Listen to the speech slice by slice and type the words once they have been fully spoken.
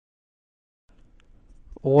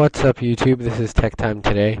What's up YouTube? This is Tech Time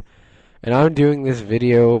Today, and I'm doing this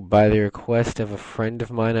video by the request of a friend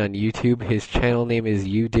of mine on YouTube. His channel name is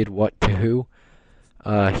YouDidWatToWho.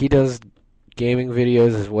 He does gaming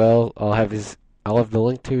videos as well. I'll have the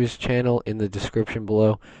link to his channel in the description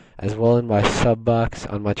below, as well in my sub box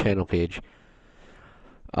on my channel page.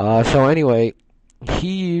 So anyway,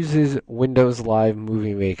 he uses Windows Live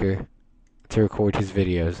Movie Maker to record his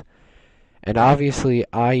videos, and obviously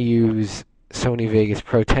I use Sony Vegas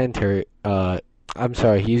Pro 10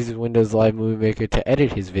 he uses Windows Live Movie Maker to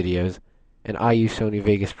edit his videos, and I use Sony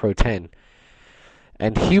Vegas Pro 10.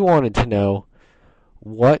 And he wanted to know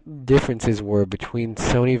what differences were between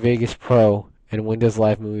Sony Vegas Pro and Windows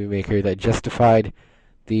Live Movie Maker that justified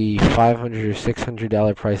the $500 or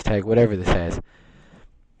 $600 price tag, whatever this has.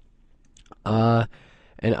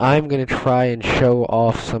 And I'm going to try and show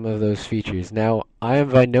off some of those features. Now, I am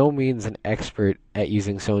by no means an expert at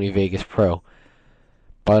using Sony Vegas Pro,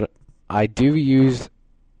 but I do use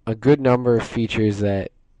a good number of features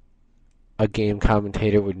that a game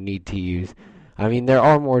commentator would need to use. I mean, there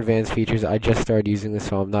are more advanced features. I just started using this,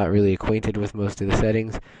 so I'm not really acquainted with most of the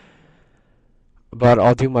settings, but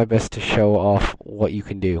I'll do my best to show off what you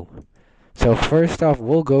can do. So first off,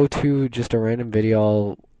 we'll go to just a random video.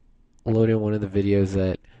 I'll load in one of the videos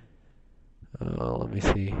that, let me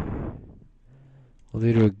see.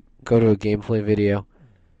 We'll go to a gameplay video.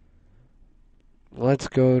 Let's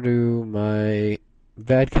go to my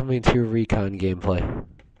Bad Company 2 Recon gameplay.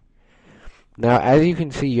 Now, as you can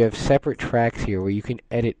see, you have separate tracks here where you can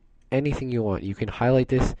edit anything you want. You can highlight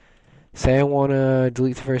this. Say I want to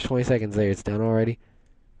delete the first 20 seconds there. It's done already.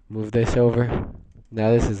 Move this over.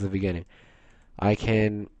 Now this is the beginning. I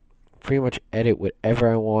can pretty much edit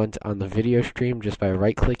whatever I want on the video stream just by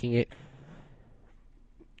right-clicking it.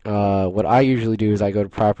 What I usually do is I go to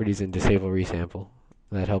Properties and Disable Resample.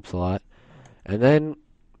 That helps a lot. And then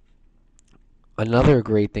another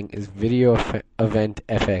great thing is Video Event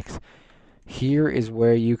FX. Here is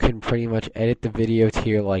where you can pretty much edit the video to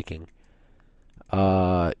your liking.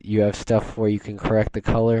 You have stuff where you can correct the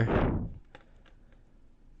color.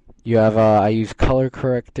 You have I use color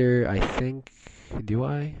corrector. I think, do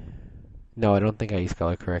I? No, I don't think I use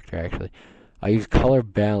color corrector actually. I use color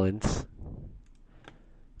balance.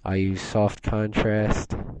 I use soft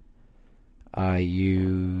contrast. I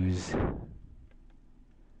use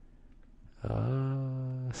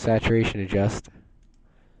saturation adjust.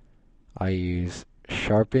 I use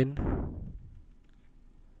sharpen.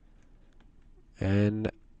 And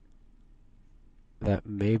that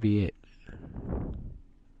may be it.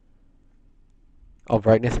 Oh,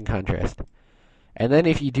 brightness and contrast. And then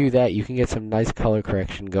if you do that, you can get some nice color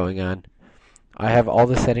correction going on. I have all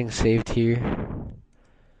the settings saved here.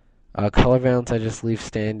 Color balance I just leave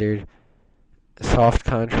standard. Soft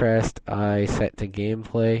contrast I set to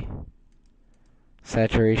gameplay.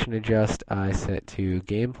 Saturation adjust I set to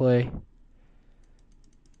gameplay.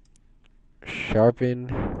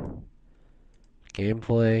 Sharpen,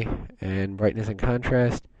 gameplay, and brightness and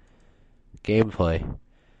contrast, gameplay.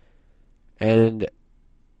 And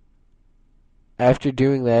after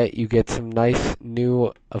doing that, you get some nice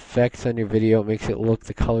new effects on your video. It makes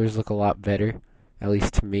the colors look a lot better, at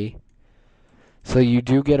least to me. So you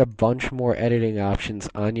do get a bunch more editing options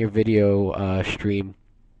on your video stream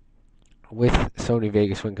with Sony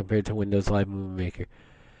Vegas when compared to Windows Live Movie Maker.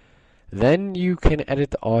 Then you can edit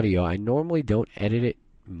the audio. I normally don't edit it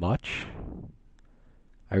much.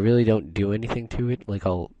 I really don't do anything to it. Like,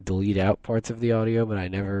 I'll delete out parts of the audio, but I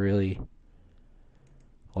never really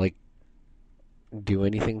do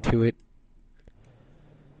anything to it.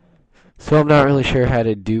 So I'm not really sure how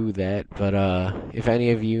to do that, but if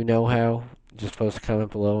any of you know how, just post a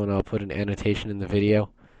comment below and I'll put an annotation in the video.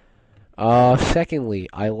 Secondly,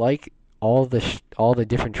 I like all the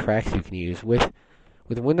different tracks you can use. With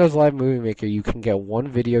Windows Live Movie Maker, you can get one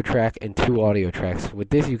video track and two audio tracks. With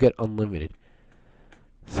this, you get unlimited.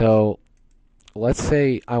 So, let's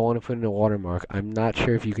say I want to put in a watermark. I'm not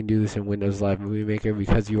sure if you can do this in Windows Live Movie Maker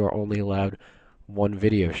because you are only allowed one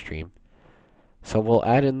video stream. So we'll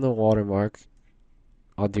add in the watermark.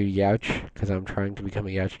 I'll do Youch because I'm trying to become a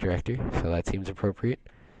Youch director, so that seems appropriate.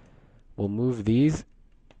 We'll move these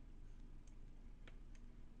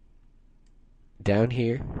down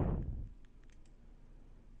here,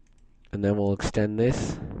 and then we'll extend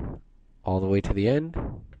this all the way to the end.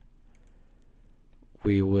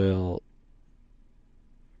 We will,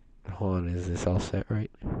 hold on, is this all set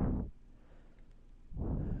right? I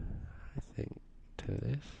think to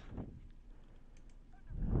this.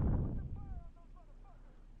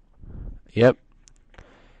 Yep.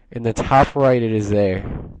 In the top right it is there.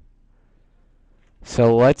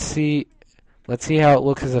 So let's Let's see how it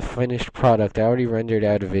looks as a finished product. I already rendered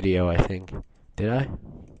out a video, I think. Did I?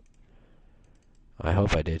 I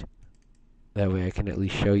hope I did. That way I can at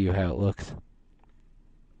least show you how it looks.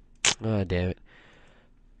 Ah, damn it.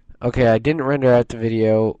 Okay, I didn't render out the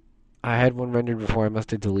video. I had one rendered before. I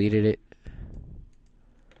must have deleted it.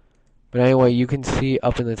 But anyway, you can see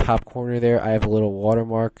up in the top corner there, I have a little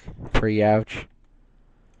watermark for Youch.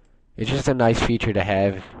 It's just a nice feature to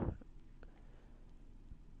have.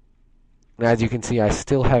 And as you can see, I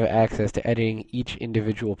still have access to editing each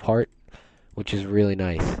individual part, which is really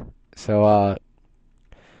nice. So,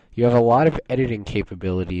 you have a lot of editing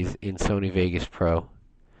capabilities in Sony Vegas Pro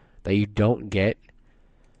that you don't get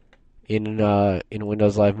in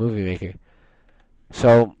Windows Live Movie Maker.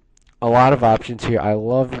 So, a lot of options here. I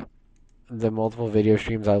love the multiple video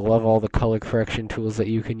streams. I love all the color correction tools that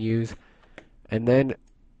you can use. And then,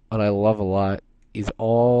 what I love a lot is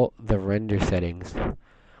all the render settings.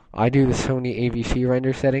 I do the Sony AVC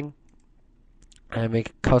render setting. I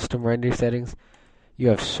make custom render settings. You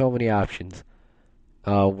have so many options.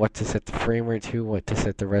 What to set the frame rate to, what to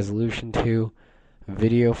set the resolution to,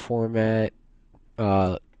 video format,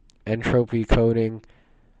 entropy coding.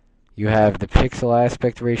 You have the pixel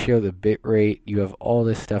aspect ratio, the bit rate. You have all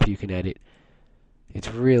this stuff you can edit. It's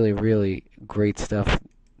really, really great stuff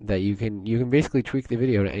that you can basically tweak the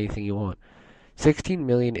video to anything you want. 16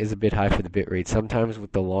 million is a bit high for the bit rate. Sometimes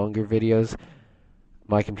with the longer videos,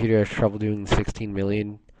 my computer has trouble doing 16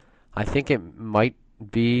 million. I think it might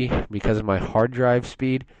be because of my hard drive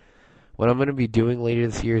speed. What I'm going to be doing later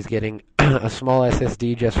this year is getting a small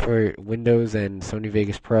SSD just for Windows and Sony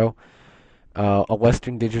Vegas Pro, a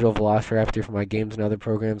Western Digital Velociraptor for my games and other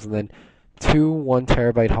programs, and then two 1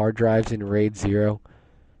 terabyte hard drives in RAID 0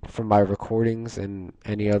 for my recordings and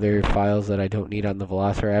any other files that I don't need on the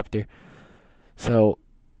Velociraptor. So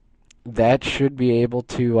that should be able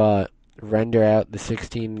to render out the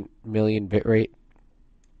 16 million bitrate,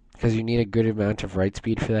 because you need a good amount of write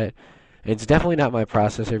speed for that. And it's definitely not my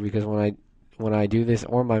processor, because when I do this,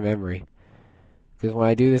 or my memory, because when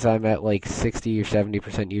I do this I'm at like 60 or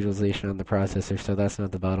 70% utilization on the processor, so that's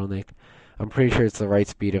not the bottleneck. I'm pretty sure it's the write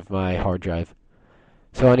speed of my hard drive.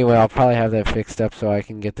 So anyway, I'll probably have that fixed up so I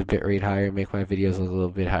can get the bitrate higher and make my videos look a little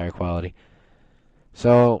bit higher quality.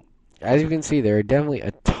 So as you can see, there are definitely a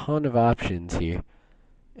ton of options here,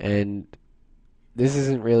 and this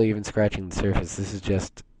isn't really even scratching the surface. This is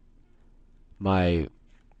just my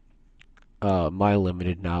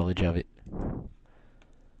limited knowledge of it.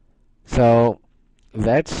 So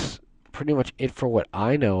that's pretty much it for what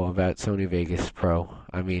I know about Sony Vegas Pro.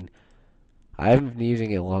 I mean, I haven't been using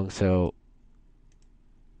it long, so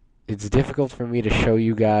it's difficult for me to show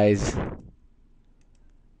you guys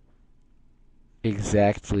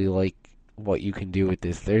exactly like what you can do with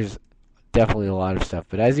this. There's definitely a lot of stuff,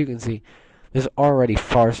 but as you can see, this already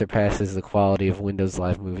far surpasses the quality of Windows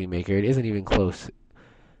Live Movie Maker. It isn't even close,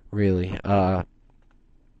 really. But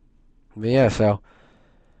yeah, so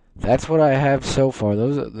that's what I have so far.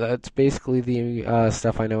 That's basically the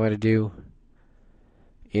stuff I know how to do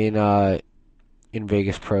in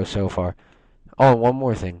Vegas Pro so far. Oh, and one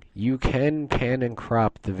more thing. You can pan and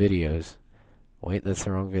crop the videos. Wait, that's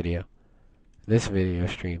the wrong video. This video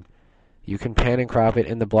stream. You can pan and crop it,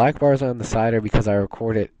 and the black bars on the side are because I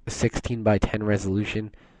record at 16 by 10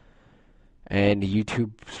 resolution, and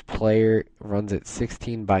YouTube's player runs at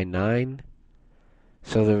 16 by 9.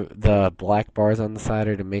 So the black bars on the side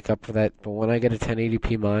are to make up for that. But when I get a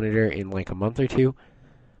 1080p monitor in like a month or two,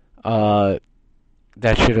 that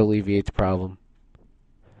should alleviate the problem.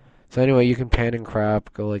 So anyway, you can pan and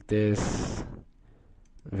crop, go like this.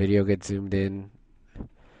 The video gets zoomed in.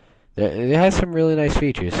 It has some really nice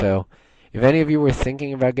features. So if any of you were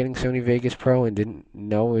thinking about getting Sony Vegas Pro and didn't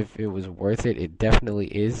know if it was worth it, it definitely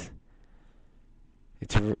is.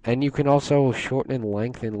 And you can also shorten and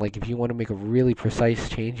lengthen. Like if you want to make a really precise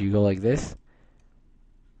change, you go like this.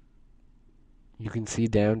 You can see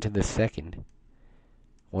down to the second.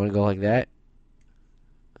 Want to go like that?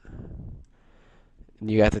 And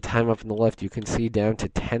you got the time up on the left. You can see down to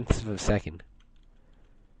tenths of a second.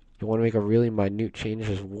 You want to make a really minute change.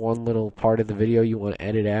 There's one little part of the video you want to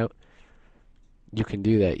edit out. You can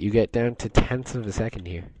do that. You get down to tenths of a second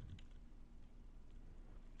here.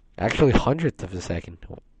 Actually, hundredth of a second.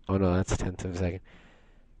 Oh no, that's a tenth of a second.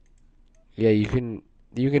 Yeah, you can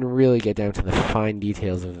really get down to the fine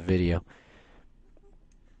details of the video.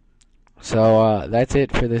 So that's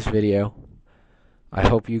it for this video. I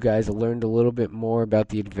hope you guys learned a little bit more about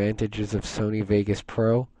the advantages of Sony Vegas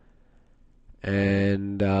Pro.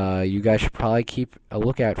 And you guys should probably keep a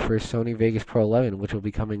lookout for Sony Vegas Pro 11, which will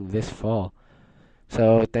be coming this fall.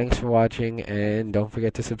 So thanks for watching, and don't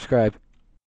forget to subscribe.